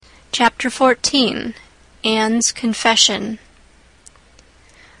Chapter 14. Anne's Confession.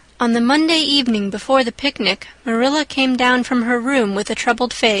 On the Monday evening before the picnic, Marilla came down from her room with a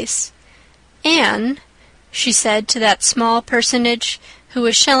troubled face. "Anne," she said to that small personage who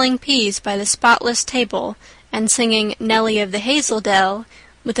was shelling peas by the spotless table and singing Nellie of the Hazel Dell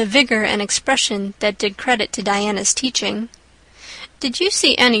with a vigor and expression that did credit to Diana's teaching, "did you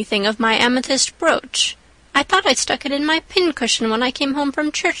see anything of my amethyst brooch? I thought I stuck it in my pincushion when I came home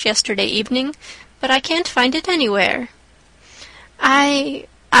from church yesterday evening, but I can't find it anywhere." I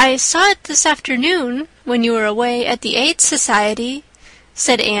saw it this afternoon when you were away at the Aid Society,"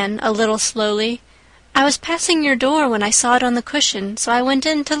 said Anne a little slowly. "I was passing your door when I saw it on the cushion, so I went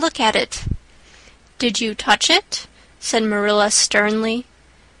in to look at it." "Did you touch it?" said Marilla sternly.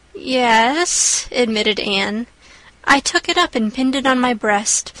 "Yes," admitted Anne. "I took it up and pinned it on my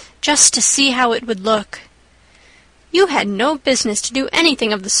breast, just to see how it would look." "You had no business to do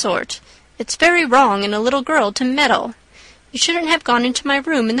anything of the sort. It's very wrong in a little girl to meddle. You shouldn't have gone into my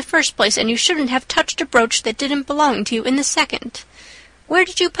room in the first place, and you shouldn't have touched a brooch that didn't belong to you in the second. Where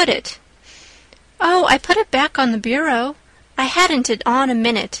did you put it?" "Oh, I put it back on the bureau. I hadn't it on a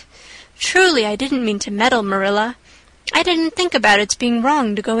minute. Truly, I didn't mean to meddle, Marilla. I didn't think about its being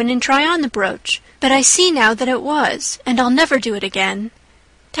wrong to go in and try on the brooch, but I see now that it was, and I'll never do it again.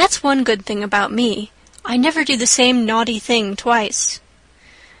 That's one good thing about me. I never do the same naughty thing twice."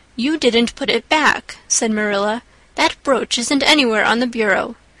 "You didn't put it back," said Marilla. "That brooch isn't anywhere on the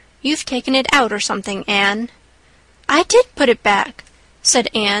bureau. You've taken it out or something, Anne." "I did put it back," said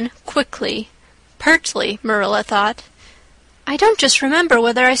Anne quickly, pertly, Marilla thought. "I don't just remember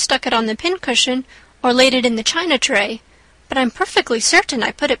whether I stuck it on the pincushion or laid it in the china tray, but I'm perfectly certain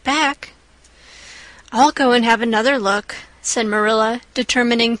I put it back." "I'll go and have another look," said Marilla,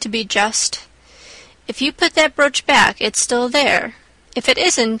 determining to be just. "If you put that brooch back, it's still there. If it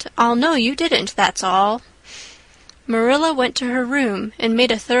isn't, I'll know you didn't, that's all." Marilla went to her room and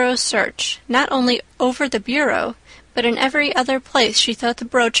made a thorough search, not only over the bureau, but in every other place she thought the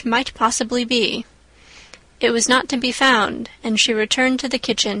brooch might possibly be. It was not to be found, and she returned to the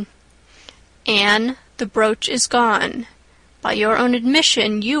kitchen. "Anne, the brooch is gone. By your own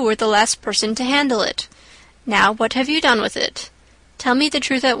admission, you were the last person to handle it. Now, what have you done with it? Tell me the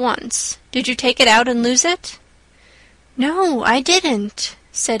truth at once. Did you take it out and lose it?" "No, I didn't,"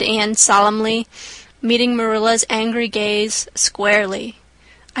 said Anne solemnly, meeting Marilla's angry gaze squarely.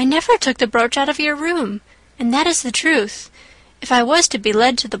 "I never took the brooch out of your room, and that is the truth, if I was to be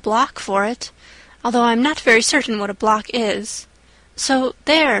led to the block for it, although I'm not very certain what a block is. So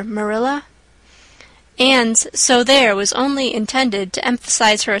there, Marilla." Anne's "so there" was only intended to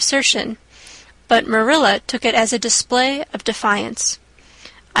emphasize her assertion, but Marilla took it as a display of defiance.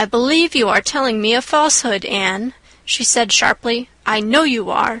 "I believe you are telling me a falsehood, Anne," she said sharply. "I know you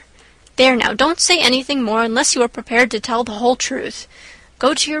are. There now, don't say anything more unless you are prepared to tell the whole truth.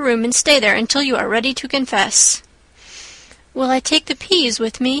 Go to your room and stay there until you are ready to confess." "Will I take the peas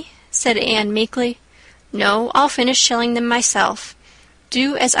with me?" said Anne meekly. "No, I'll finish shelling them myself.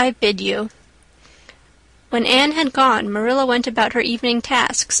 Do as I bid you." When Anne had gone, Marilla went about her evening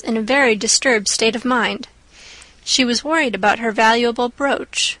tasks in a very disturbed state of mind. She was worried about her valuable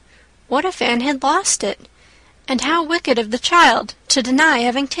brooch. What if Anne had lost it? And how wicked of the child to deny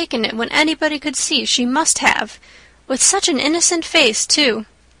having taken it when anybody could see she must have, with such an innocent face, too.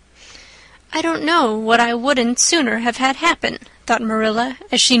 "I don't know what I wouldn't sooner have had happen," thought Marilla,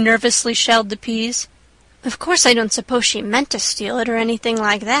 as she nervously shelled the peas. "Of course I don't suppose she meant to steal it or anything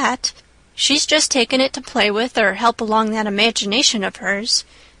like that. She's just taken it to play with or help along that imagination of hers.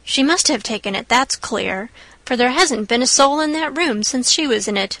 She must have taken it, that's clear, for there hasn't been a soul in that room since she was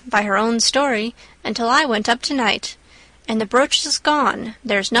in it, by her own story, until I went up tonight. And the brooch is gone,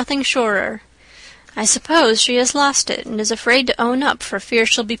 there's nothing surer. I suppose she has lost it and is afraid to own up for fear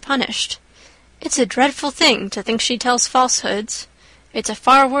she'll be punished. It's a dreadful thing to think she tells falsehoods. It's a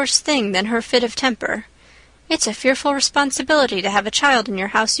far worse thing than her fit of temper. It's a fearful responsibility to have a child in your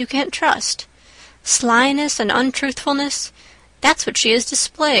house you can't trust. Slyness and untruthfulness, that's what she has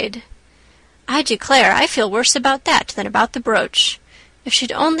displayed. I declare I feel worse about that than about the brooch. If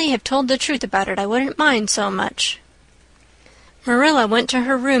she'd only have told the truth about it, I wouldn't mind so much." Marilla went to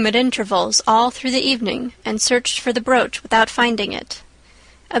her room at intervals all through the evening and searched for the brooch without finding it.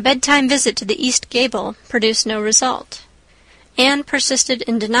 A bedtime visit to the east gable produced no result. Anne persisted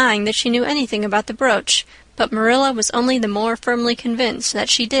in denying that she knew anything about the brooch, but Marilla was only the more firmly convinced that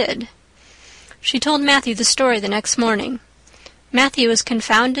she did. She told Matthew the story the next morning. Matthew was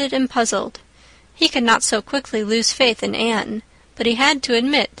confounded and puzzled. He could not so quickly lose faith in Anne, but he had to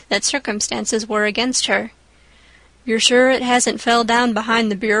admit that circumstances were against her. "You're sure it hasn't fell down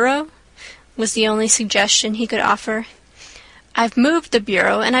behind the bureau?" was the only suggestion he could offer. "I've moved the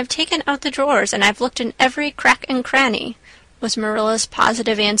bureau, and I've taken out the drawers, and I've looked in every crack and cranny," was Marilla's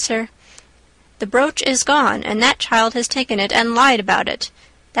positive answer. "The brooch is gone, and that child has taken it and lied about it.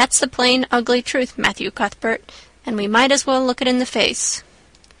 That's the plain, ugly truth, Matthew Cuthbert, and we might as well look it in the face."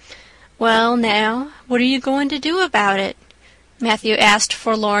 "Well, now, what are you going to do about it?" Matthew asked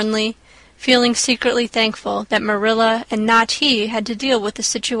forlornly, feeling secretly thankful that Marilla and not he had to deal with the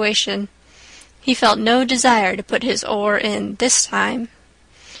situation. He felt no desire to put his oar in this time.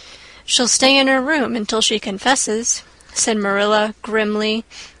 "She'll stay in her room until she confesses," said Marilla grimly,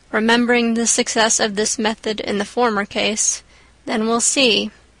 remembering the success of this method in the former case. "Then we'll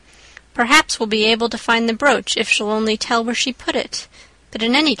see. Perhaps we'll be able to find the brooch if she'll only tell where she put it, but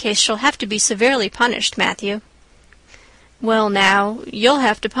in any case she'll have to be severely punished, Matthew." "Well, now, you'll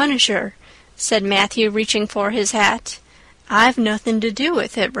have to punish her," said Matthew, reaching for his hat. "I've nothing to do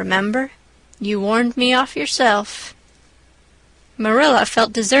with it, remember. You warned me off yourself." Marilla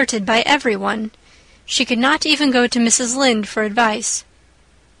felt deserted by everyone. She could not even go to Mrs. Lynde for advice.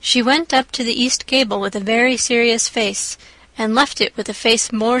 She went up to the east gable with a very serious face, and left it with a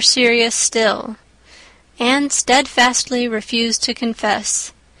face more serious still. Anne steadfastly refused to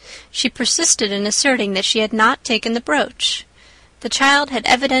confess. She persisted in asserting that she had not taken the brooch. The child had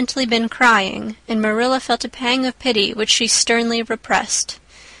evidently been crying, and Marilla felt a pang of pity which she sternly repressed.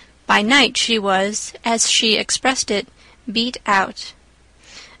 By night she was, as she expressed it, beat out.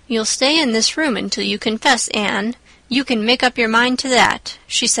 "You'll stay in this room until you confess, Anne. You can make up your mind to that,"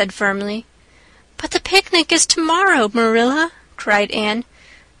 she said firmly. "But the picnic is tomorrow, Marilla," cried Anne.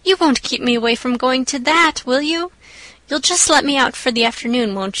 "You won't keep me away from going to that, will you? You'll just let me out for the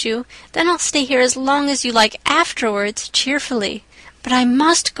afternoon, won't you? Then I'll stay here as long as you like afterwards, cheerfully. But I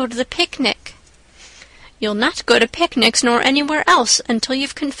must go to the picnic." "You'll not go to picnics nor anywhere else until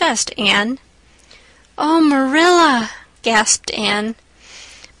you've confessed, Anne." "Oh, Marilla," gasped Anne.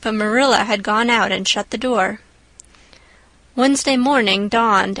 But Marilla had gone out and shut the door. Wednesday morning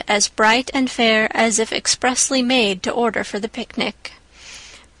dawned as bright and fair as if expressly made to order for the picnic.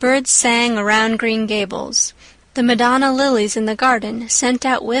 Birds sang around Green Gables. The Madonna lilies in the garden sent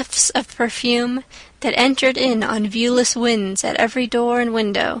out whiffs of perfume that entered in on viewless winds at every door and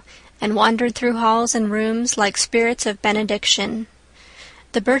window, and wandered through halls and rooms like spirits of benediction.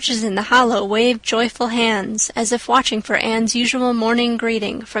 The birches in the hollow waved joyful hands, as if watching for Anne's usual morning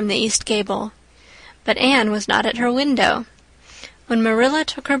greeting from the east gable. But Anne was not at her window. When Marilla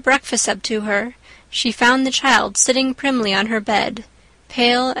took her breakfast up to her, she found the child sitting primly on her bed,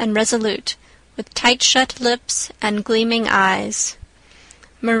 pale and resolute, with tight-shut lips and gleaming eyes.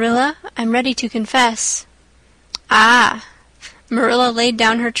 "Marilla, I'm ready to confess." "Ah!" Marilla laid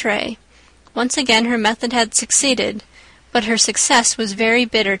down her tray. Once again her method had succeeded, but her success was very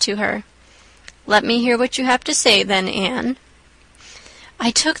bitter to her. "Let me hear what you have to say, then, Anne." "I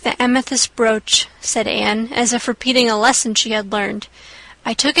took the amethyst brooch," said Anne, as if repeating a lesson she had learned.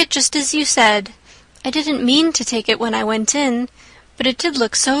 "I took it just as you said. I didn't mean to take it when I went in, but it did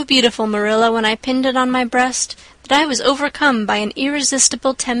look so beautiful, Marilla, when I pinned it on my breast, that I was overcome by an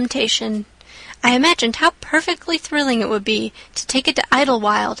irresistible temptation. I imagined how perfectly thrilling it would be to take it to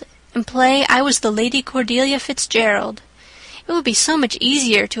Idlewild and play I was the Lady Cordelia Fitzgerald. It would be so much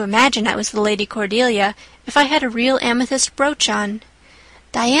easier to imagine I was the Lady Cordelia if I had a real amethyst brooch on.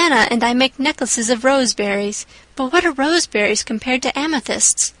 Diana and I make necklaces of roseberries, but what are roseberries compared to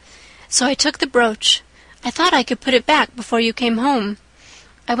amethysts? So I took the brooch. I thought I could put it back before you came home.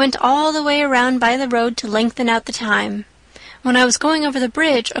 I went all the way around by the road to lengthen out the time. When I was going over the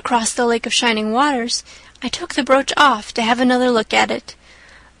bridge across the Lake of Shining Waters, I took the brooch off to have another look at it.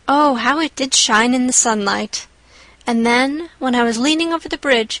 Oh, how it did shine in the sunlight! And then, when I was leaning over the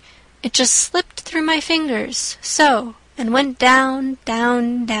bridge, it just slipped through my fingers, so, and went down,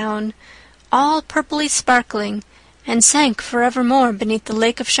 down, down, all purply sparkling, and sank forevermore beneath the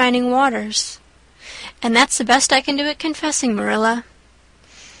Lake of Shining Waters. And that's the best I can do at confessing, Marilla."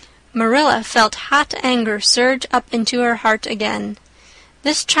 Marilla felt hot anger surge up into her heart again.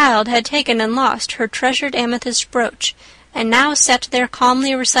 This child had taken and lost her treasured amethyst brooch, and now sat there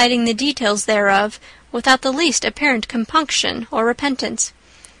calmly reciting the details thereof without the least apparent compunction or repentance.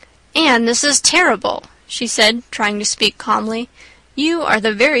 "Anne, this is terrible," she said, trying to speak calmly. "You are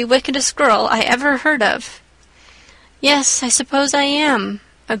the very wickedest girl I ever heard of." "Yes, I suppose I am,"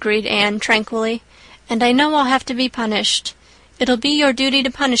 agreed Anne tranquilly, "and I know I'll have to be punished. It'll be your duty to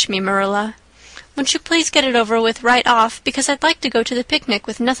punish me, Marilla. Won't you please get it over with right off, because I'd like to go to the picnic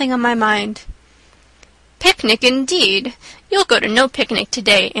with nothing on my mind." "Picnic, indeed! You'll go to no picnic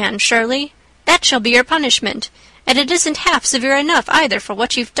today, Anne Shirley. That shall be your punishment, and it isn't half severe enough either for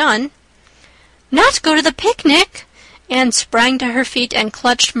what you've done." "Not go to the picnic!" Anne sprang to her feet and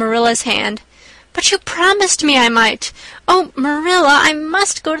clutched Marilla's hand. "But you promised me I might. Oh, Marilla, I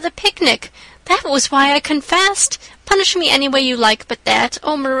must go to the picnic. That was why I confessed. Punish me any way you like but that.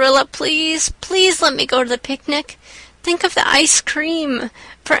 Oh, Marilla, please, please let me go to the picnic. Think of the ice cream.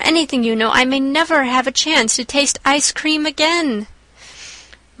 For anything you know, I may never have a chance to taste ice cream again."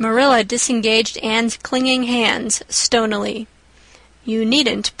 Marilla disengaged Anne's clinging hands stonily. "You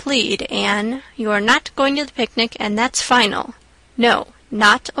needn't plead, Anne. You are not going to the picnic, and that's final. No,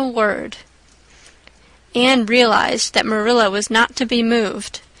 not a word." Anne realized that Marilla was not to be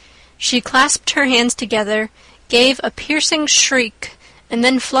moved. She clasped her hands together, gave a piercing shriek, and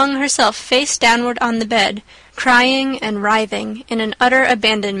then flung herself face downward on the bed, crying and writhing in an utter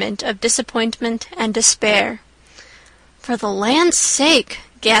abandonment of disappointment and despair. "For the land's sake,"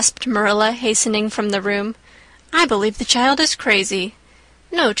 gasped Marilla, hastening from the room, "I believe the child is crazy.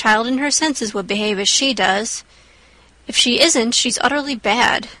 No child in her senses would behave as she does. If she isn't, she's utterly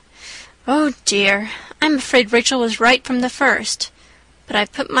bad. Oh, dear, I'm afraid Rachel was right from the first, but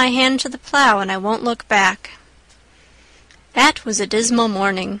I've put my hand to the plow and I won't look back." That was a dismal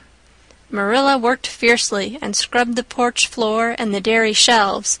morning. Marilla worked fiercely and scrubbed the porch floor and the dairy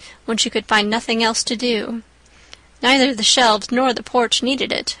shelves when she could find nothing else to do. Neither the shelves nor the porch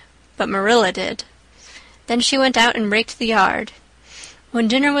needed it, but Marilla did. Then she went out and raked the yard. When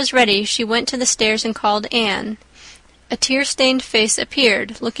dinner was ready, she went to the stairs and called Anne. A tear-stained face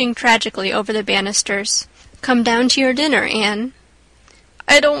appeared, looking tragically over the banisters. "Come down to your dinner, Anne."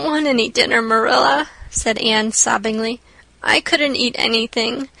 "I don't want any dinner, Marilla," said Anne sobbingly. "I couldn't eat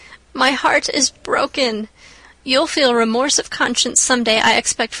anything. My heart is broken. You'll feel remorse of conscience someday, I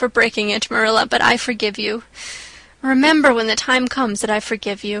expect, for breaking it, Marilla, but I forgive you. Remember when the time comes that I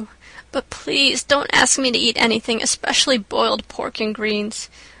forgive you. But please don't ask me to eat anything, especially boiled pork and greens.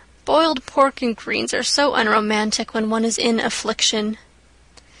 Boiled pork and greens are so unromantic when one is in affliction."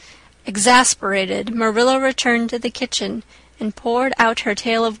 Exasperated, Marilla returned to the kitchen and poured out her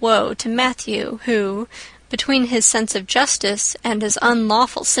tale of woe to Matthew, who, between his sense of justice and his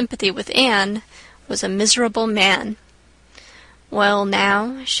unlawful sympathy with Anne, was a miserable man. "Well,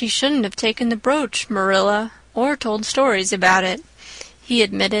 now, she shouldn't have taken the brooch, Marilla, or told stories about it," he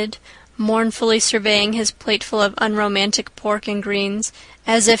admitted, mournfully surveying his plateful of unromantic pork and greens,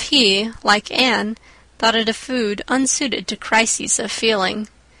 as if he, like Anne, thought it a food unsuited to crises of feeling.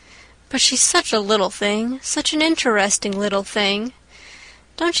 "But she's such a little thing, such an interesting little thing.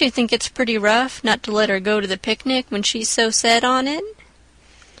 Don't you think it's pretty rough not to let her go to the picnic when she's so set on it?"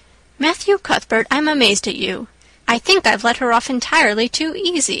 "Matthew Cuthbert, I'm amazed at you. I think I've let her off entirely too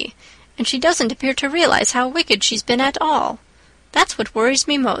easy, and she doesn't appear to realize how wicked she's been at all. That's what worries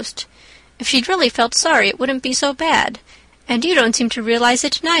me most. If she'd really felt sorry, it wouldn't be so bad. And you don't seem to realize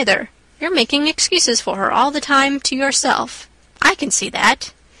it neither. You're making excuses for her all the time to yourself. I can see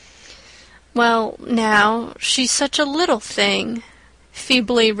that." "Well, now, she's such a little thing,"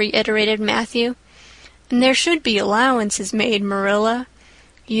 feebly reiterated Matthew. "And there should be allowances made, Marilla.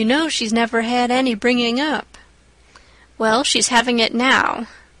 You know she's never had any bringing up." "Well, she's having it now,"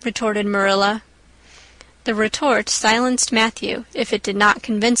 retorted Marilla. The retort silenced Matthew, if it did not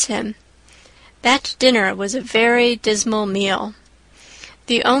convince him. That dinner was a very dismal meal.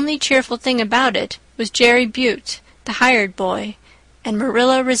 The only cheerful thing about it was Jerry Butte, the hired boy, and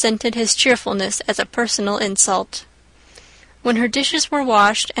Marilla resented his cheerfulness as a personal insult. When her dishes were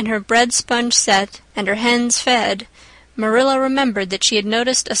washed and her bread sponge set and her hens fed, Marilla remembered that she had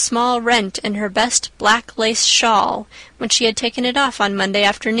noticed a small rent in her best black lace shawl when she had taken it off on Monday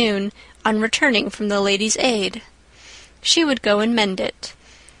afternoon on returning from the Ladies' Aid. She would go and mend it.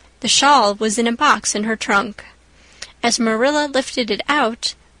 The shawl was in a box in her trunk. As Marilla lifted it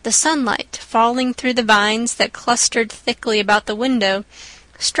out, the sunlight, falling through the vines that clustered thickly about the window,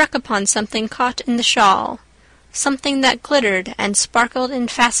 struck upon something caught in the shawl, something that glittered and sparkled in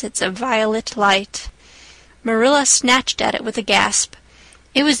facets of violet light. Marilla snatched at it with a gasp.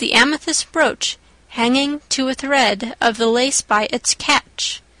 It was the amethyst brooch, hanging to a thread of the lace by its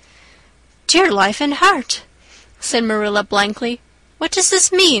catch. "Dear life and heart," said Marilla blankly. "What does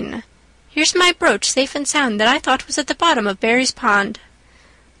this mean? Here's my brooch safe and sound that I thought was at the bottom of Barry's pond.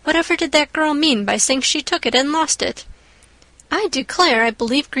 Whatever did that girl mean by saying she took it and lost it? I declare I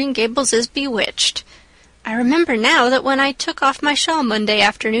believe Green Gables is bewitched. I remember now that when I took off my shawl Monday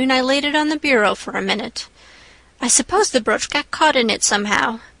afternoon I laid it on the bureau for a minute. I suppose the brooch got caught in it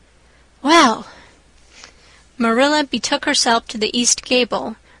somehow. Well!" Marilla betook herself to the east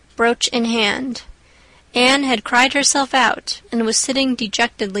gable, brooch in hand. Anne had cried herself out and was sitting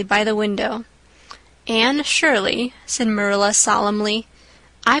dejectedly by the window. "Anne Shirley," said Marilla solemnly,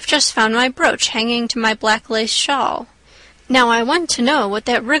 "I've just found my brooch hanging to my black lace shawl. Now I want to know what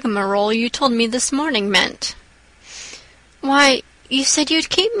that rigmarole you told me this morning meant." "Why, you said you'd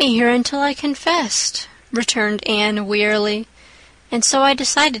keep me here until I confessed," returned Anne wearily, "and so I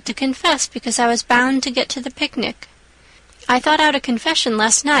decided to confess because I was bound to get to the picnic. I thought out a confession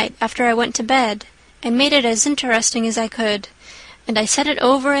last night after I went to bed, and made it as interesting as I could, and I said it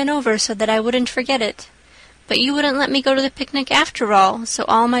over and over so that I wouldn't forget it. But you wouldn't let me go to the picnic after all, so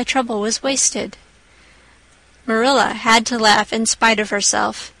all my trouble was wasted." Marilla had to laugh in spite of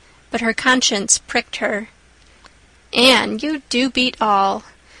herself, but her conscience pricked her. "Anne, you do beat all.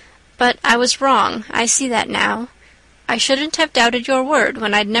 But I was wrong, I see that now. I shouldn't have doubted your word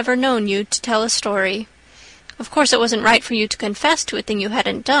when I'd never known you to tell a story. Of course it wasn't right for you to confess to a thing you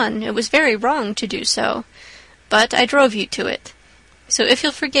hadn't done. It was very wrong to do so. But I drove you to it. So if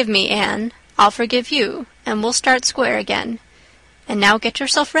you'll forgive me, Anne, I'll forgive you, and we'll start square again. And now get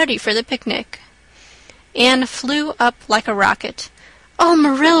yourself ready for the picnic." Anne flew up like a rocket. "Oh,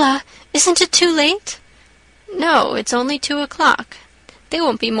 Marilla, isn't it too late?" "No, it's only 2:00. They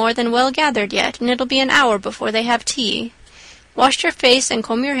won't be more than well gathered yet, and it'll be an hour before they have tea. Wash your face and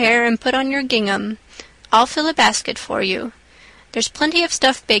comb your hair and put on your gingham. I'll fill a basket for you. There's plenty of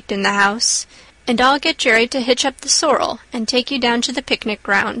stuff baked in the house, and I'll get Jerry to hitch up the sorrel and take you down to the picnic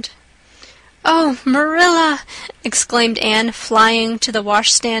ground." "Oh, Marilla!" exclaimed Anne, flying to the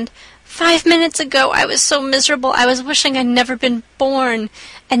washstand. "5 minutes ago I was so miserable I was wishing I'd never been born,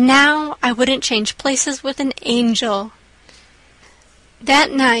 and now I wouldn't change places with an angel."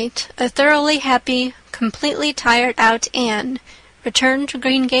 That night, a thoroughly happy, completely tired-out Anne returned to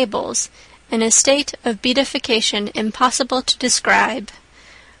Green Gables in a state of beatification impossible to describe.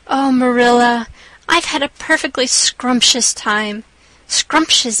 "Oh, Marilla, I've had a perfectly scrumptious time.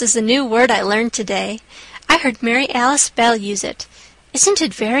 Scrumptious is a new word I learned today. I heard Mary Alice Bell use it. Isn't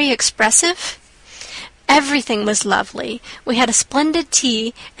it very expressive? Everything was lovely. We had a splendid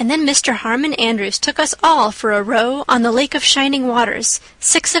tea, and then Mr. Harmon Andrews took us all for a row on the Lake of Shining Waters,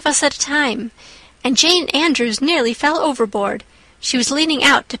 6 of us at a time, and Jane Andrews nearly fell overboard. She was leaning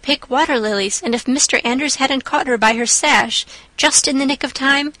out to pick water lilies, and if Mr. Andrews hadn't caught her by her sash just in the nick of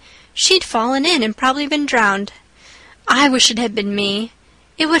time, she'd fallen in and probably been drowned. I wish it had been me.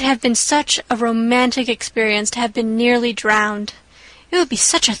 It would have been such a romantic experience to have been nearly drowned. It would be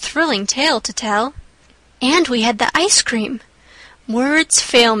such a thrilling tale to tell. And we had the ice cream. Words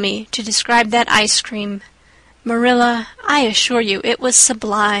fail me to describe that ice cream. Marilla, I assure you it was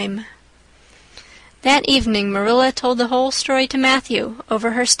sublime." That evening Marilla told the whole story to Matthew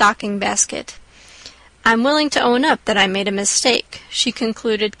over her stocking basket. "I'm willing to own up that I made a mistake," she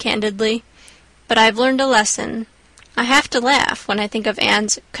concluded candidly, "but I've learned a lesson. I have to laugh when I think of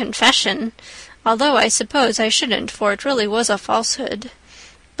Anne's confession, although I suppose I shouldn't, for it really was a falsehood.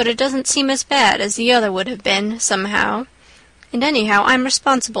 But it doesn't seem as bad as the other would have been, somehow. And anyhow, I'm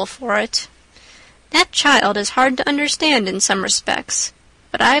responsible for it. That child is hard to understand in some respects,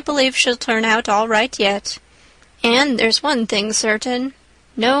 but I believe she'll turn out all right yet. And there's one thing certain.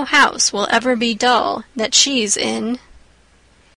 No house will ever be dull that she's in."